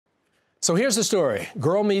So here's the story.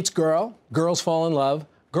 Girl meets girl, girls fall in love,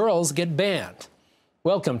 girls get banned.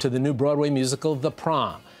 Welcome to the new Broadway musical, The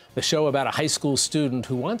Prom, the show about a high school student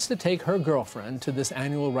who wants to take her girlfriend to this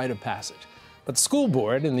annual rite of passage. But the school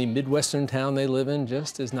board in the Midwestern town they live in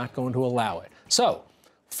just is not going to allow it. So,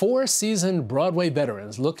 4 seasoned Broadway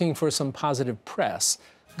veterans looking for some positive press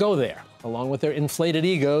go there, along with their inflated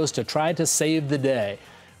egos, to try to save the day,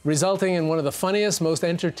 resulting in one of the funniest, most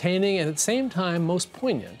entertaining, and at the same time most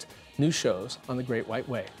poignant new shows on the Great White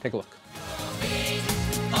Way. Take a look.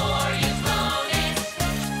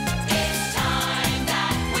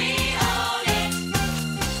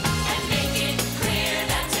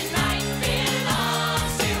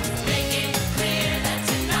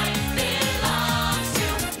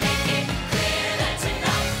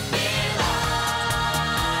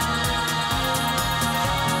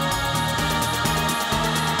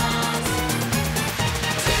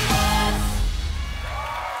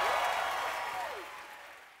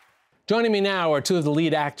 Joining me now are 2 of the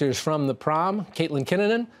lead actors from The Prom, Caitlin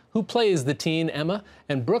Kinnunen, who plays the teen Emma,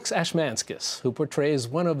 and Brooks Ashmanskas, who portrays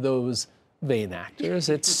one of those vain actors.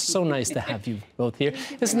 It's so nice to have you both here.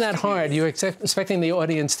 Isn't that hard? You're expecting the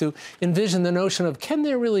audience to envision the notion of, can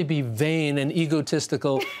there really be vain and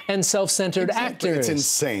egotistical and self-centered actors? It's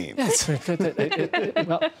insane. Yes.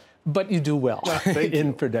 Well, but you do well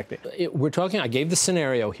in predicting. We're talking, I gave the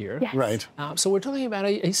scenario here. Yes. Right. So we're talking about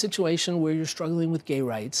a situation where you're struggling with gay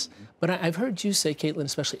rights. But I've heard you say, Caitlin,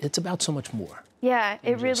 especially, it's about so much more. Yeah,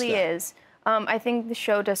 it really is. I think the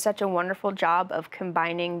show does such a wonderful job of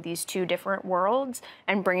combining these 2 different worlds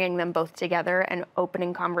and bringing them both together and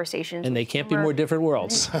opening conversations. And they can't be more different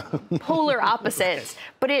worlds. Polar opposites.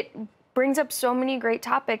 But it brings up so many great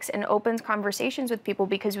topics and opens conversations with people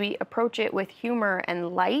because we approach it with humor and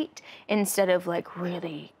light instead of like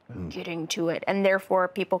really getting to it. And therefore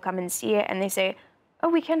people come and see it and they say, oh,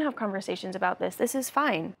 we can have conversations about this. This is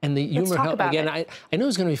fine. And the humor, again, I I know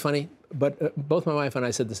it's going to be funny, but both my wife and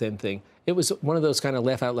I said the same thing. It was one of those kind of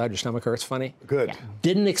laugh out loud, your stomach hurts funny. Good. Yeah.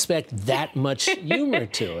 Didn't expect that much humor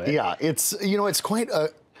to it. Yeah, it's, you know, it's quite a...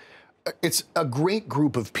 It's a great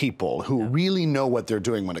group of people who really know what they're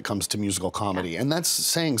doing when it comes to musical comedy, and that's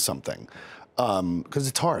saying something, because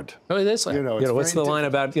it's hard. Oh, it is. You know, what's the line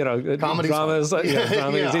about, Comedy's drama is hard.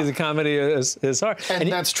 drama is easy, comedy is hard.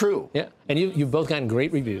 And that's true. Yeah, and you've both gotten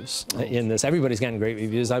great reviews in this. Everybody's gotten great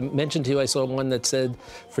reviews. I mentioned to you, I saw one that said,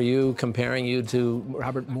 for you, comparing you to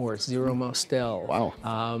Robert Morse, Zero Mostel,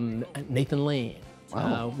 Nathan Lane,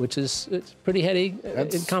 which is it's pretty heady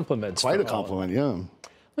compliments. Quite a compliment, yeah.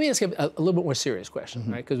 Let me ask you a little bit more serious question,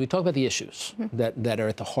 right? Because we talk about the issues that are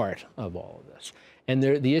at the heart of all of this. And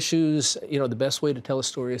the issues, the best way to tell a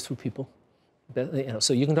story is through people.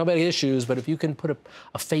 So you can talk about issues, but if you can put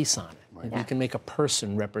a face on it, if you can make a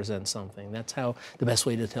person represent something, that's how the best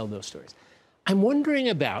way to tell those stories. I'm wondering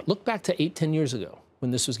about, look back to 8-10 years ago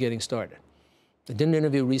when this was getting started. I did an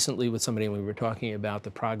interview recently with somebody, and we were talking about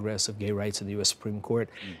the progress of gay rights in the U.S. Supreme Court,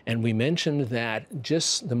 and we mentioned that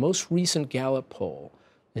just the most recent Gallup poll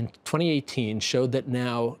in 2018 showed that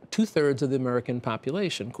now 2/3 of the American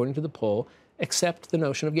population, according to the poll, accept the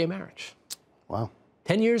notion of gay marriage. Wow.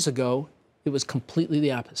 10 years ago, it was completely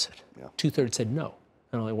the opposite. Yeah. 2/3 said no,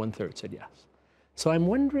 and only 1/3 said yes. So I'm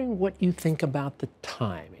wondering what you think about the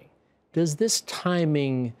timing. Does this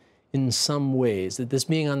timing, in some ways, that this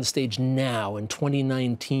being on the stage now in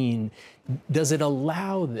 2019, does it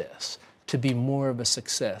allow this to be more of a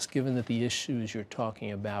success, given that the issues you're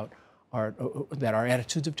talking about that our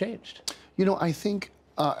attitudes have changed? You know, I think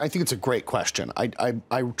it's a great question.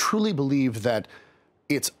 I truly believe that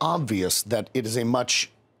it's obvious that it is a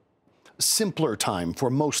much simpler time for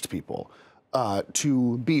most people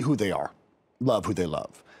to be who they are, love who they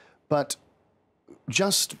love. But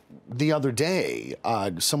just the other day,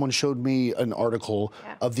 someone showed me an article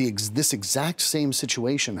of this exact same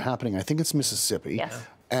situation happening. I think it's Mississippi. Yes.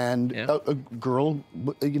 And a girl,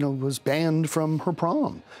 was banned from her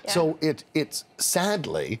prom. Yeah. So it's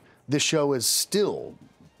sadly, this show is still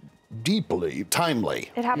deeply timely.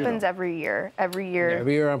 It happens every year. Every year.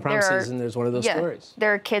 Every year on prom season, there's one of those stories.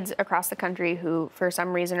 There are kids across the country who, for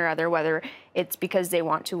some reason or other, whether it's because they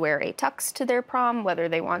want to wear a tux to their prom, whether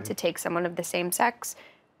they want to take someone of the same sex,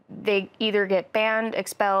 they either get banned,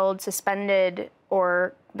 expelled, suspended,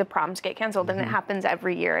 or the proms get canceled, and it happens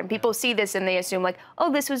every year. And people see this and they assume like,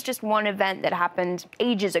 oh, this was just one event that happened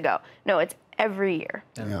ages ago. No, it's every year.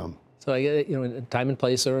 Yeah. So I get time and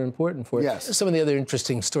place are important for it. Yes. Some of the other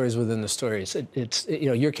interesting stories within the stories. It's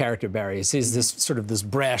your character Barry is this sort of this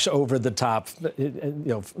brash, over the top,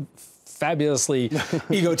 fabulously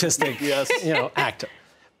egotistic, actor.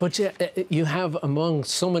 But you have, among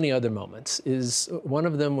so many other moments, is one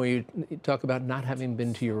of them where you talk about not having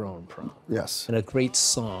been to your own prom. Yes. And a great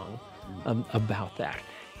song about that.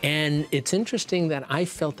 And it's interesting that I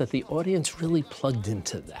felt that the audience really plugged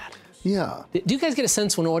into that. Yeah. Do you guys get a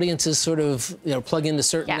sense when audiences sort of plug into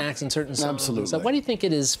certain acts and certain songs? Absolutely. So what do you think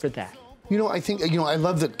it is for that? I think, I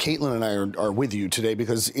love that Caitlin and I are with you today,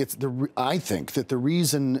 because I think that the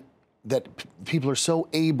reason that people are so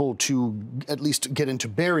able to at least get into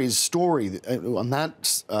Barry's story on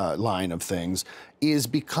that line of things is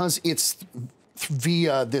because it's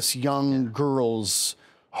via this young girl's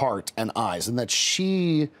heart and eyes, and that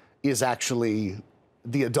she is actually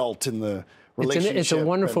the adult in the relationship. It's a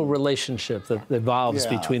wonderful relationship that evolves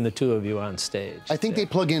between the two of you on stage. I think they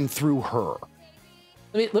plug in through her.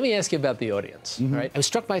 Let me ask you about the audience, all right? I was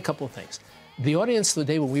struck by a couple of things. The audience the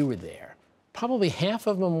day when we were there, probably half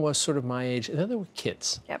of them was sort of my age, and the other were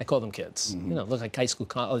kids. Yep. I call them kids. Look like high school,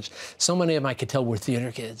 college. So many of them I could tell were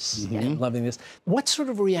theater kids, loving this. What sort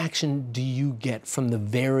of reaction do you get from the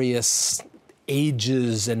various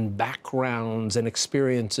ages and backgrounds and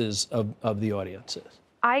experiences of the audiences?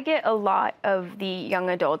 I get a lot of the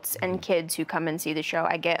young adults and kids who come and see the show.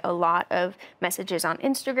 I get a lot of messages on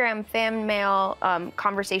Instagram, fan mail,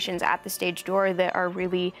 conversations at the stage door that are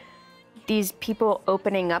really these people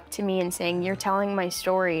opening up to me and saying, you're telling my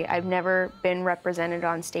story. I've never been represented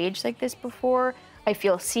on stage like this before. I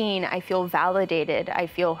feel seen, I feel validated, I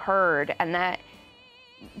feel heard, and that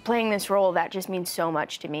playing this role, that just means so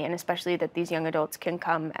much to me, and especially that these young adults can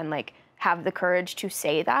come and like have the courage to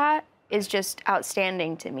say that is just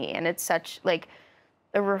outstanding to me, and it's such like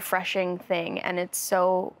a refreshing thing, and it's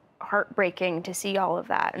so heartbreaking to see all of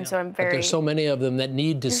that, and so I'm very. But there's so many of them that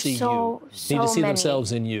need to see you, need to see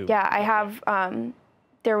themselves in you. Yeah, I have.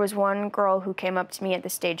 There was one girl who came up to me at the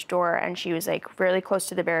stage door, and she was like really close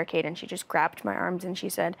to the barricade, and she just grabbed my arms and she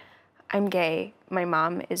said, "I'm gay. My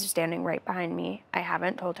mom is standing right behind me. I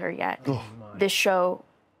haven't told her yet. This show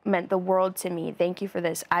meant the world to me. Thank you for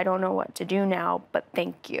this. I don't know what to do now, but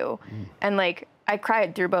thank you." And like I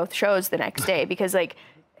cried through both shows the next day because like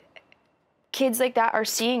kids like that are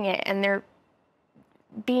seeing it and they're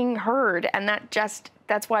being heard, and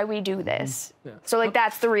that's why we do this. So like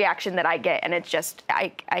that's the reaction that I get, and it's just I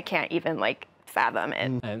can't even like fathom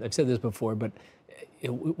it. And I've said this before, but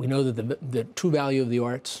we know that the true value of the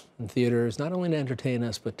arts and theater is not only to entertain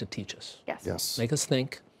us, but to teach us. Yes. Make us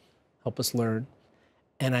think, help us learn.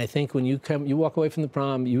 And I think when you walk away from the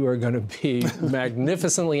prom, you are going to be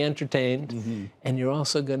magnificently entertained, and you're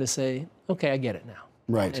also going to say, okay, I get it now.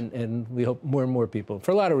 Right. And we hope more and more people,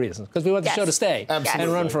 for a lot of reasons, because we want the show to stay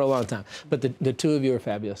and run for a long time. But the two of you are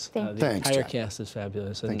fabulous. Thank you. The entire cast is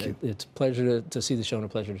fabulous. And it's a pleasure to see the show and a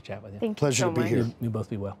pleasure to chat with you. Thank you Pleasure so to be here. You both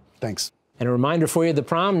be well. Thanks. And a reminder for you, The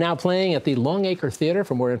Prom now playing at the Longacre Theater.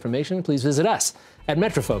 For more information, please visit us at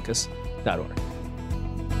metrofocus.org.